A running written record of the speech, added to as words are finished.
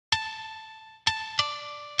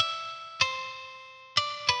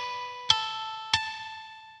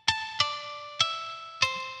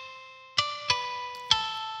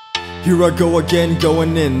Here I go again,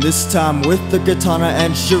 going in, this time with the katana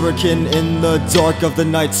and shuriken. In the dark of the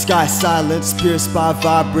night sky, silence pierced by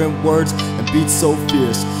vibrant words and beats so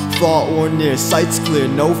fierce. Far or near, sight's clear,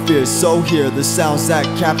 no fear. So hear the sounds that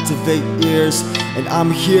captivate ears, and I'm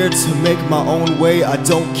here to make my own way. I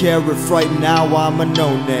don't care if right now I'm a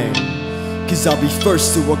no-name, 'cause I'll be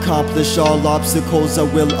first to accomplish all obstacles. I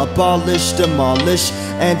will abolish, demolish,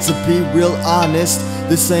 and to be real honest,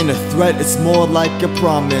 this ain't a threat, it's more like a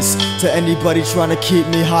promise. To anybody trying to keep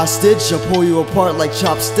me hostage, I'll pull you apart like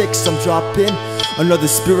chopsticks. I'm dropping another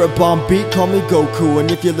spirit bomb beat, call me Goku.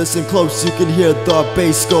 And if you listen close, you can hear the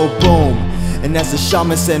bass go boom. And as the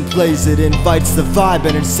shamisen plays, it invites the vibe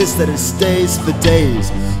and insists that it stays for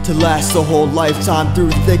days, to last a whole lifetime,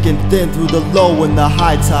 through thick and thin, through the low and the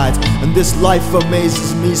high tides. And this life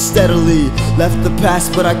amazes me steadily. Left the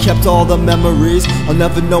past, but I kept all the memories. I'll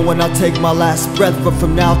never know when I'll take my last breath, but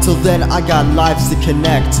from now till then I got lives to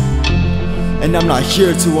connect. And I'm not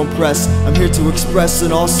here to impress, I'm here to express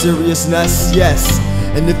in all seriousness, yes.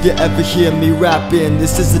 And if you ever hear me rapping,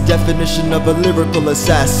 this is the definition of a lyrical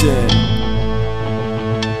assassin.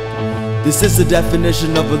 This is the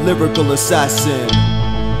definition of a lyrical assassin.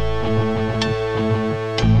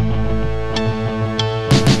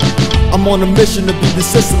 I'm on a mission to be the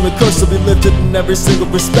system, the curse will be lifted in every single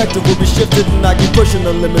perspective will be shifted, and I keep pushing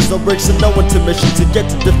the limits, no breaks and no intermission to get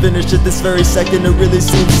to the finish. At this very second it really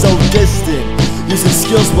seems so distant, using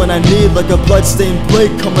skills when I need, like a bloodstained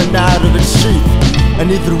blade coming out of its sheath.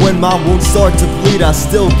 And even when my wounds start to bleed, I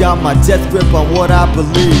still got my death grip on what I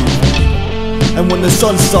believe. And when the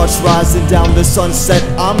sun starts rising down the sunset,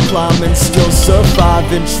 I'm climbing, still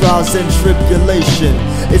surviving trials and tribulation.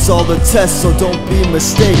 It's all a test, so don't be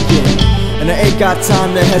mistaken. And I ain't got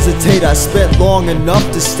time to hesitate, I spent long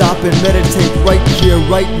enough to stop and meditate. Right here,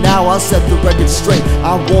 right now, I'll set the record straight.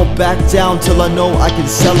 I won't back down till I know I can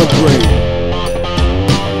celebrate.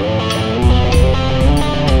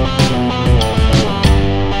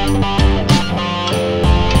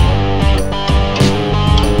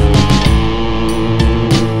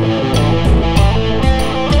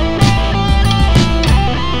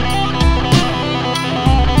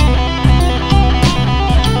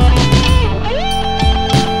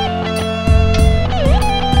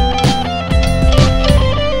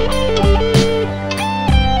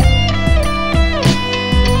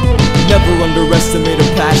 Never underestimate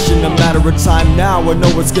a passion, a matter of time now, I know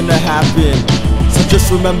what's gonna happen. So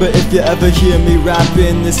just remember, if you ever hear me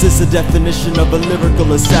rapping, this is the definition of a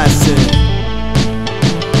lyrical assassin.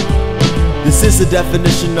 This is the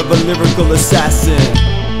definition of a lyrical assassin.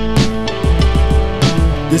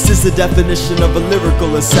 This is the definition of a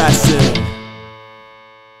lyrical assassin.